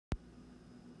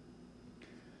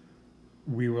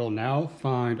We will now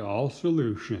find all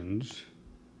solutions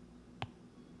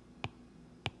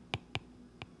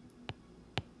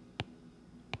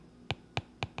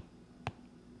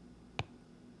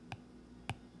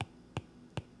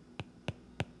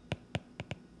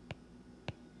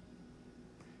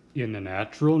in the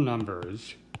natural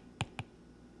numbers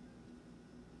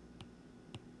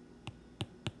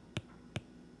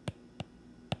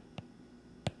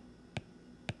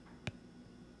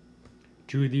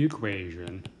to the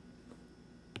equation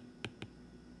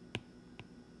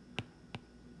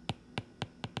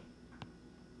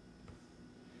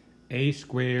a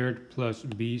squared plus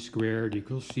b squared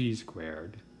equals c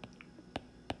squared,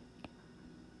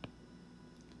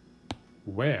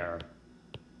 where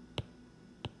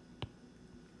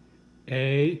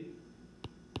a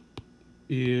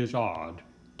is odd,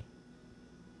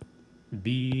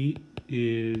 b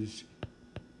is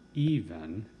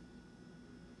even.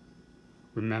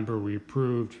 Remember, we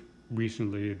proved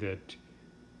recently that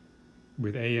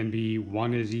with A and B,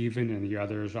 one is even and the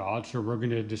other is odd. So we're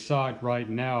going to decide right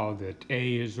now that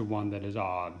A is the one that is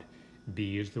odd,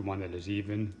 B is the one that is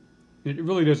even. It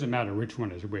really doesn't matter which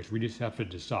one is which. We just have to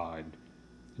decide.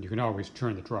 And you can always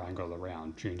turn the triangle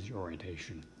around, change the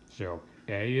orientation. So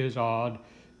A is odd,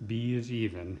 B is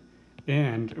even.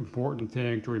 And important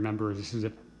thing to remember is this is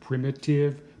a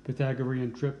primitive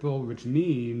Pythagorean triple, which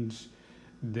means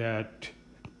that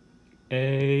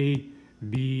A,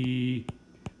 B,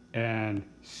 and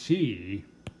C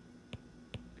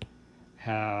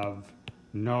have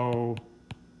no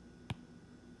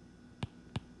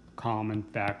common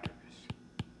factors.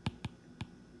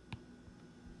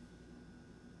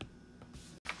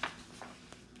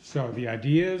 So the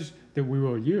ideas that we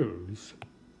will use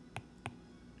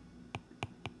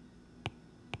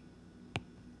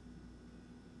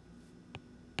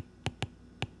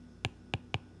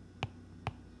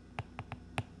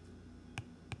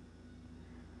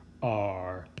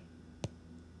are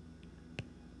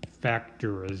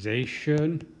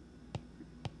factorization,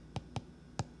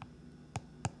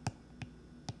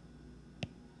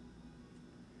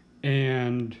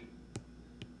 and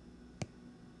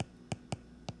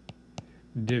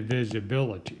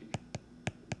divisibility.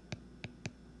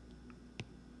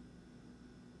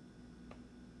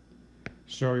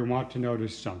 So you want to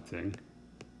notice something.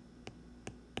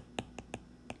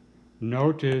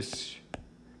 Notice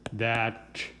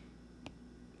that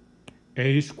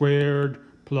a squared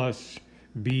plus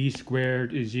b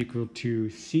squared is equal to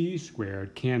c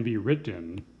squared can be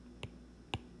written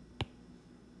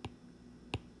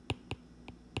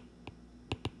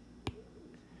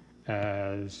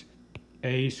as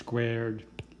a squared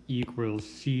equals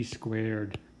c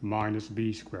squared minus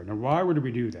b squared. Now, why would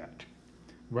we do that?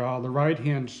 Well, the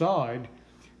right-hand side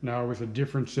now is a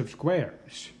difference of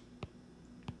squares.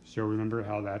 So remember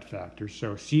how that factors.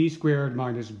 So c squared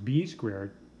minus b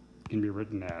squared can be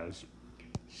written as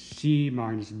c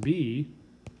minus b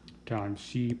times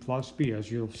c plus b.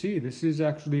 As you'll see, this is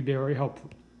actually very helpful.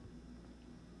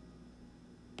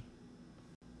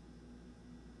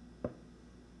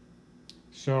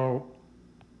 So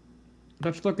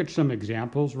let's look at some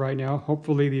examples right now.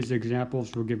 Hopefully these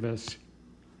examples will give us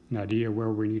an idea where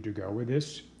we need to go with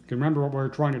this. Because remember what we're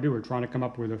trying to do, we're trying to come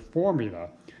up with a formula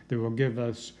that will give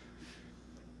us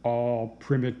all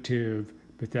primitive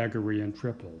Pythagorean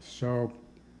triples. So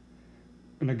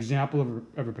an example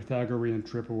of a Pythagorean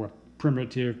triple, a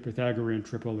primitive Pythagorean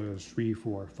triple is 3,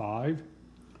 4, 5.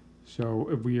 So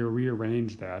if we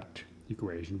rearrange that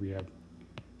equation, we have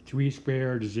 3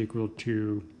 squared is equal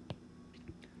to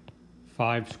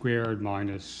 5 squared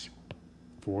minus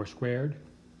 4 squared.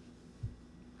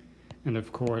 And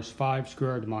of course, 5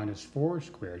 squared minus 4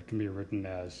 squared can be written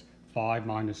as 5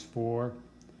 minus 4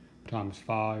 times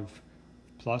 5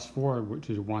 plus 4, which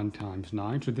is 1 times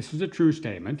 9. So this is a true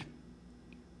statement.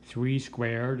 3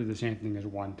 squared is the same thing as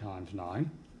 1 times 9.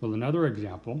 Well, another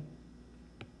example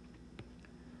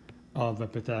of a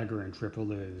Pythagorean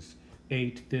triple is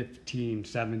 8, 15,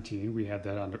 17. We had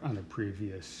that on a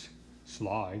previous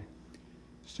slide.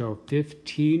 So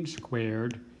 15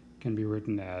 squared can be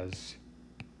written as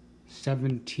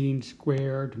 17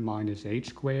 squared minus 8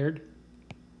 squared.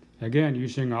 Again,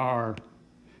 using our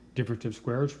difference of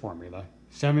squares formula.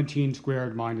 17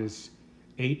 squared minus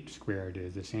 8 squared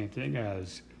is the same thing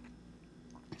as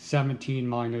 17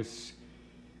 minus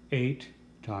 8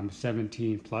 times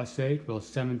 17 plus 8. Well,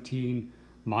 17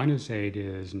 minus 8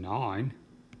 is 9.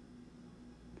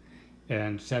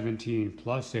 And 17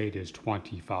 plus 8 is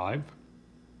 25.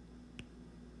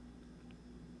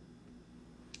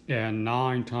 And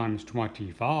 9 times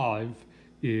 25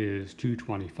 is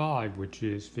 225, which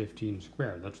is 15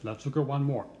 squared. Let's look at one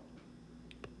more.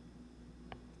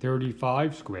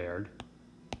 35 squared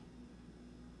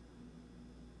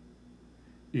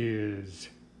is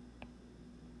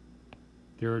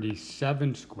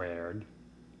 37 squared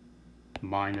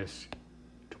minus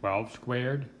 12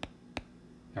 squared.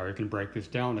 Now we can break this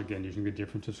down again using the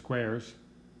difference of squares.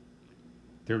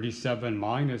 37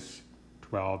 minus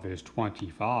 12 is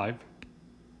 25,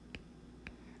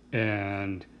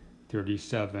 and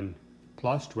 37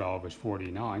 plus 12 is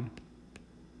 49.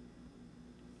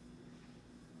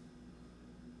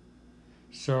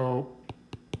 So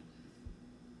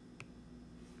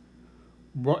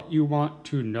what you want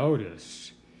to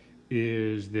notice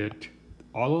is that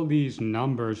all of these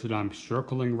numbers that I'm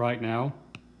circling right now,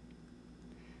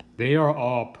 they are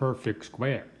all perfect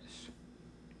squares.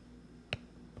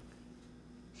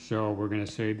 So we're going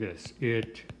to say this: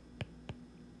 it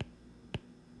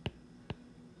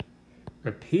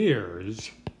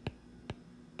appears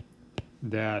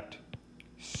that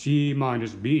C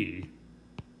minus B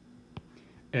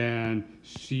and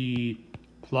C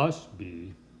plus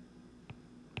B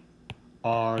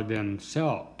are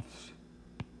themselves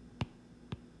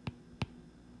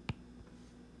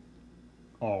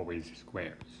always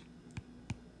squares.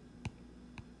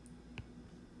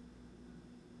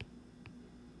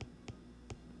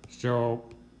 So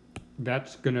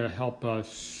that's going to help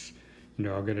us,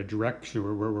 get a direction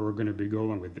where we're going to be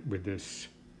going with this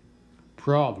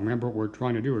problem. Remember what we're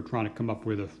trying to do? We're trying to come up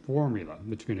with a formula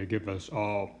that's going to give us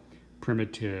all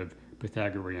primitive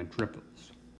Pythagorean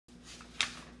triples.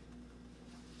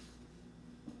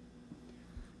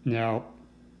 Now,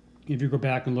 if you go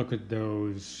back and look at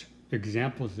those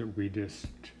examples that we just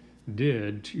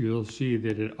did, you'll see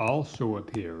that it also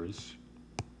appears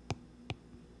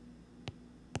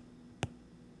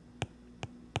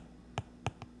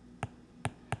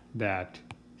that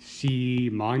C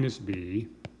minus B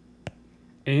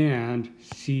and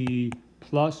C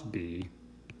plus B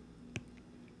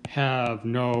have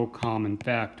no common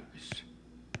factors.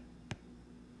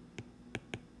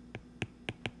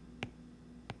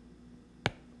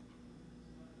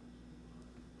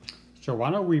 So why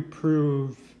don't we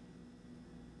prove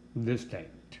this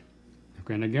statement?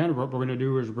 Okay, and again, what we're going to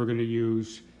do is we're going to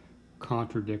use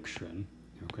contradiction,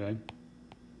 okay?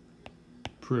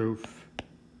 Proof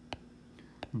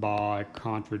by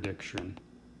contradiction.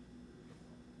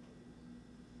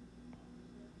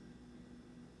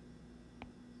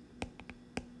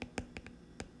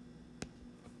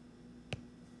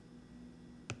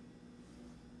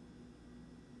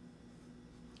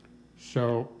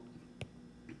 So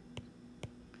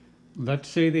let's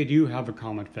say they do have a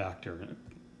common factor in it,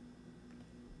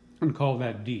 and call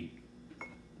that D.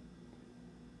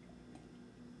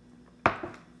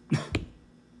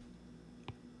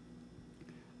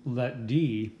 Let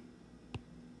D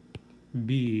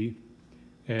be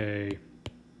a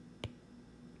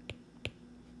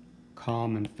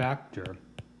common factor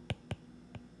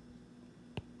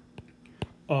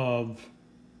of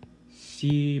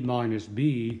C minus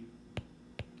B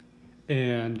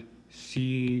and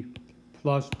C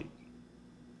plus B.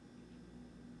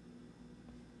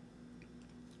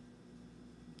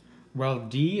 Well,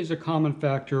 D is a common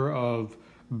factor of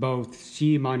both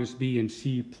C minus B and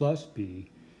C plus B.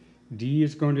 D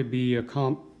is going to be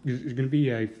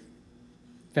a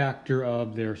factor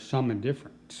of their sum and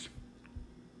difference.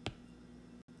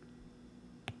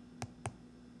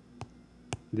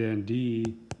 Then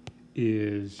D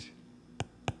is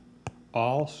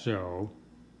also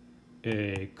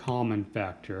a common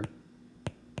factor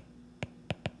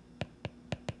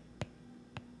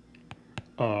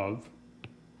of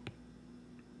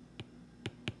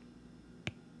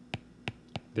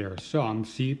their sum,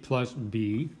 C plus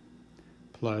B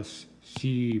plus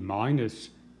C minus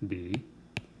B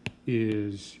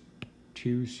is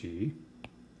 2C,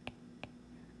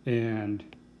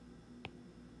 and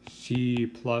C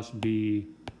plus B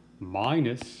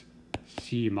minus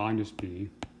C minus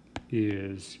B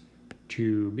is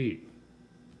 2B.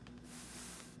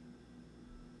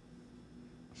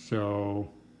 So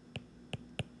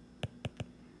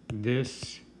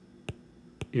this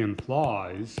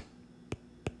implies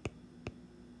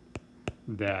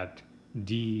that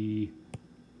D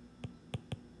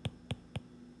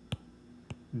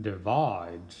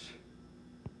divides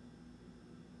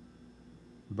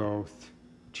both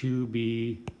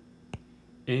 2B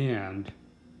and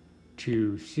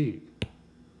 2C.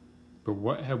 But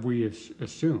what have we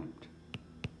assumed?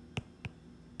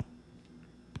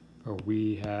 Well,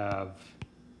 we have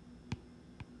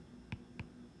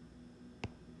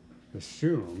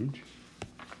assumed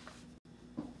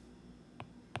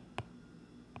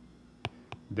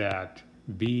that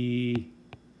B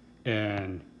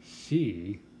and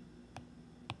C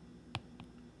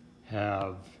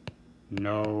have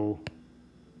no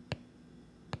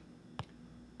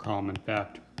common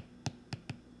factor.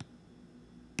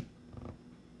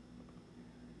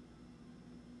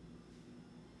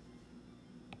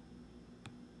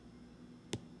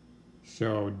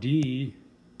 So D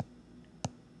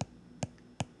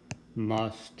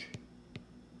must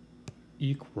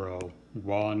equal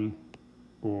 1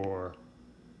 or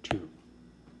 2.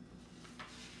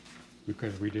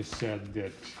 Because we just said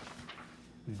that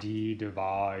D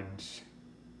divides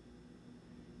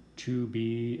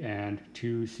 2B and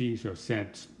 2C, so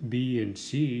since B and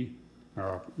C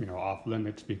are off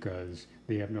limits because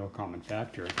they have no common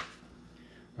factor,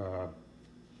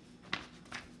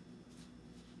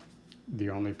 the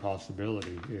only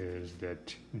possibility is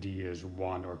that D is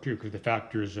 1 or 2, because the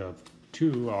factors of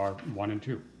 2 are 1 and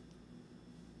 2.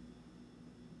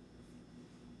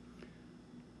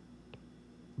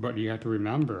 But you have to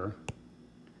remember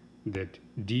that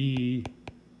D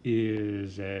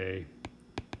is a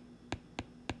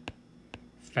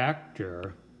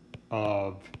factor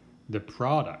of the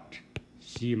product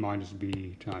C minus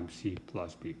B times C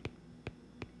plus B,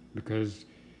 because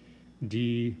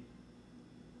D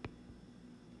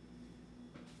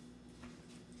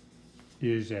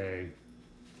is a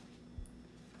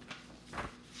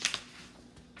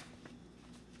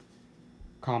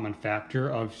common factor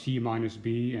of C minus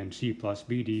B and C plus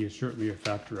B. D is certainly a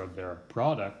factor of their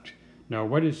product. Now,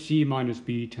 what is C minus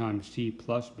B times C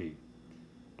plus B?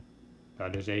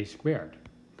 That is A squared,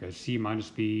 because C minus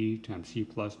B times C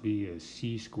plus B is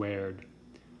C squared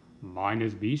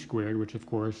minus B squared, which of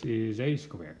course is A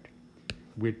squared,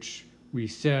 which we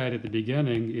said at the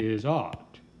beginning is odd.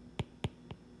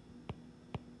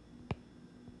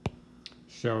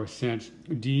 So since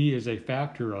D is a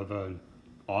factor of an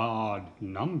odd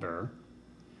number,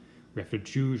 we have to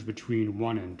choose between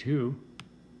 1 and 2,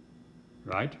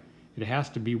 right? It has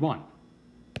to be 1.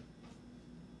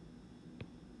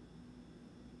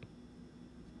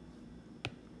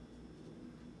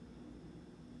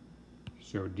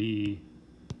 So D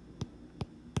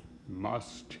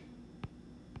must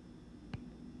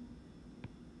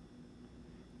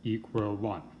equal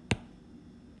 1.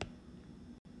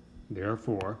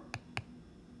 Therefore,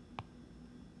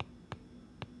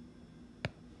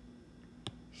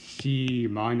 C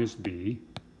minus B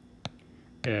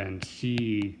and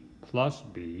C plus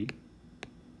B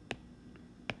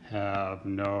have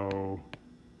no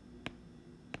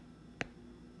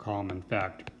common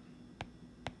factor.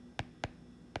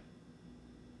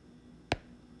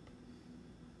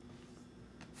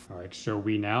 All right, so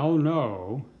we now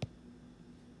know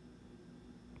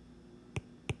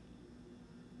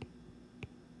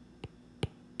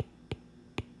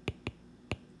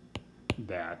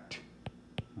that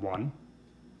 1,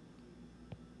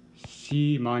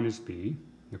 C minus B,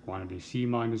 the quantity C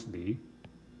minus B,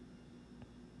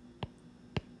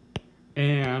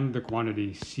 and the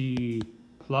quantity C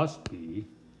plus B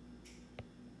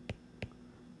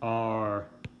are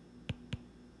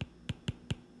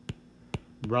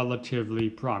relatively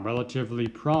prime. Relatively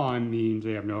prime means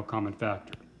they have no common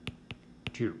factor.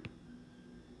 2.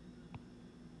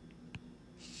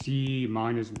 C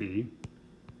minus B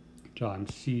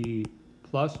times C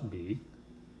plus B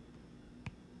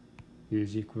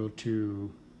is equal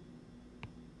to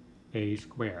A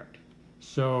squared.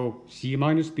 So C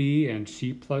minus B and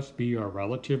C plus B are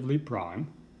relatively prime,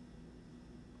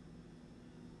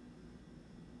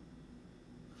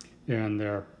 and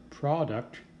their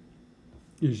product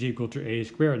is equal to A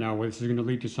squared. Now, this is going to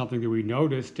lead to something that we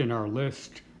noticed in our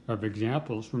list of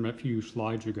examples from a few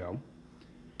slides ago.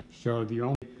 So the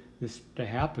only this to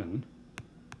happen,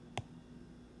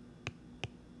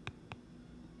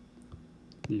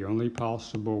 the only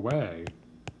possible way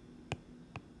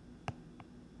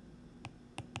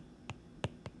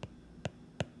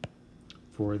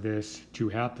for this to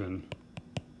happen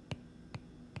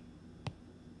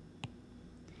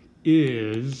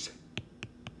is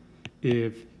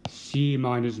if C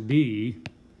minus B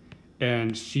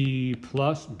and C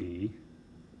plus B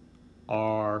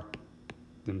are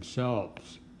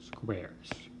themselves squares.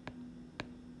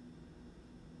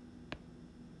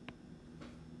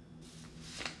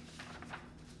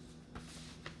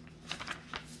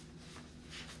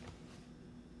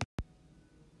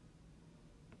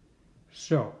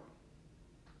 So,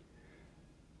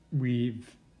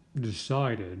 we've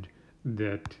decided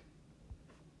that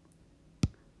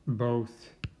both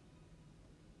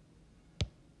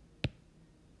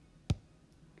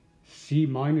C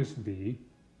minus B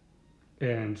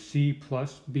and C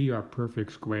plus B are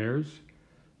perfect squares.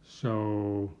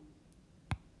 So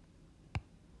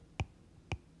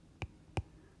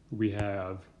we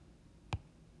have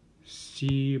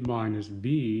C minus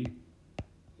B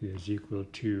is equal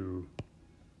to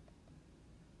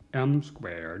m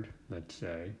squared, let's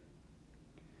say,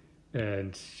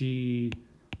 and C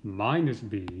minus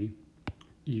B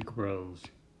equals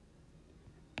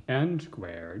n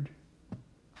squared,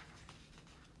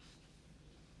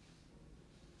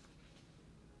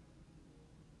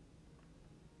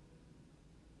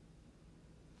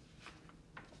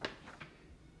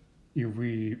 if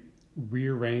we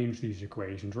rearrange these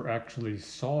equations or actually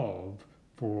solve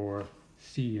for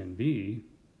C and B,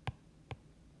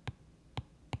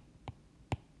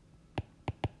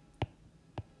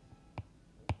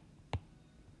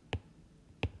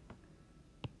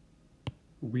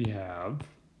 we have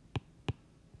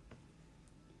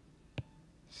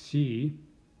C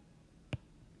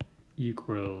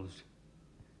equals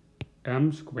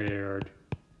m squared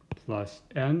plus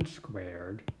n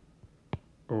squared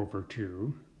over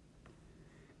 2,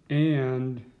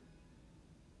 and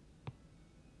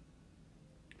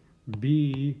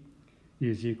B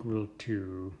is equal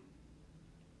to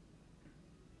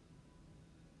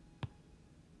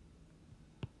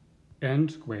n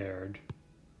squared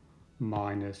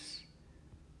minus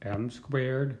m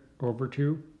squared over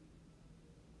 2.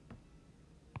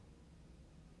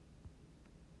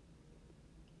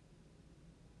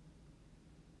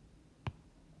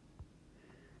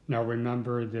 Now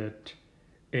remember that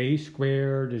a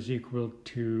squared is equal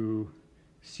to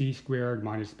c squared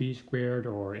minus b squared,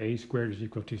 or a squared is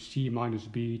equal to c minus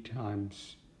b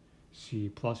times c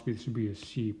plus b. This would be a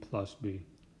c plus b.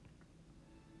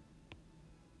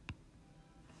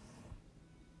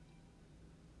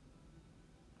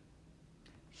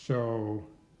 So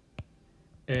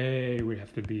a would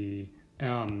have to be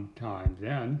m times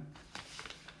n.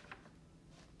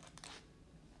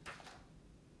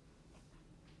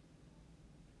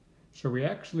 So we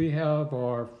actually have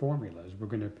our formulas. We're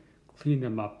going to clean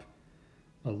them up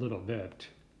a little bit.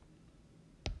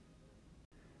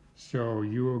 So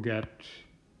you will get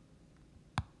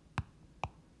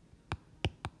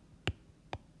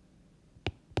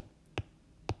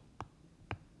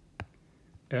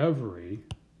every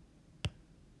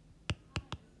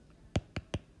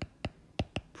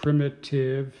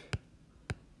primitive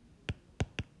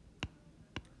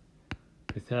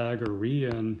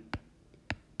Pythagorean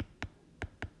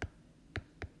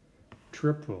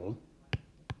triple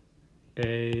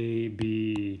A,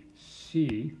 B,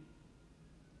 C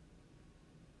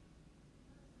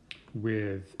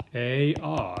with A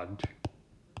odd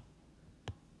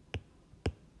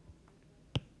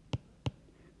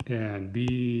and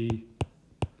B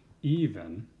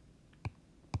even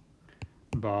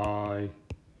by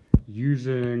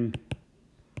using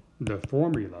the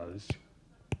formulas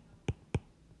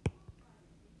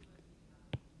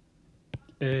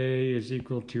A is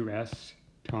equal to S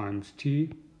times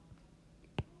T,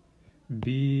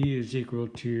 B is equal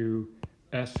to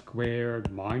S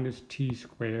squared minus T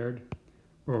squared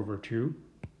over 2,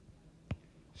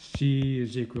 C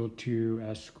is equal to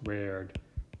S squared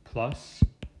plus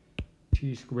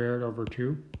T squared over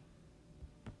 2,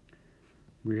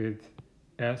 with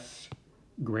S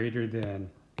greater than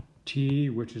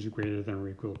T, which is greater than or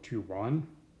equal to 1,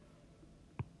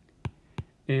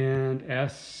 and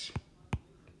S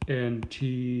and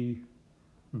T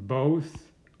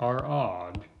both are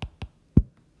odd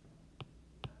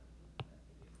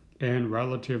and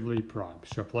relatively prime.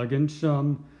 So plug in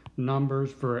some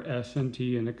numbers for S and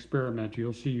T and experiment.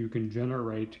 You'll see you can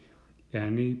generate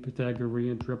any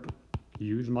Pythagorean triple.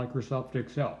 Use Microsoft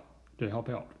Excel to help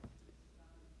out.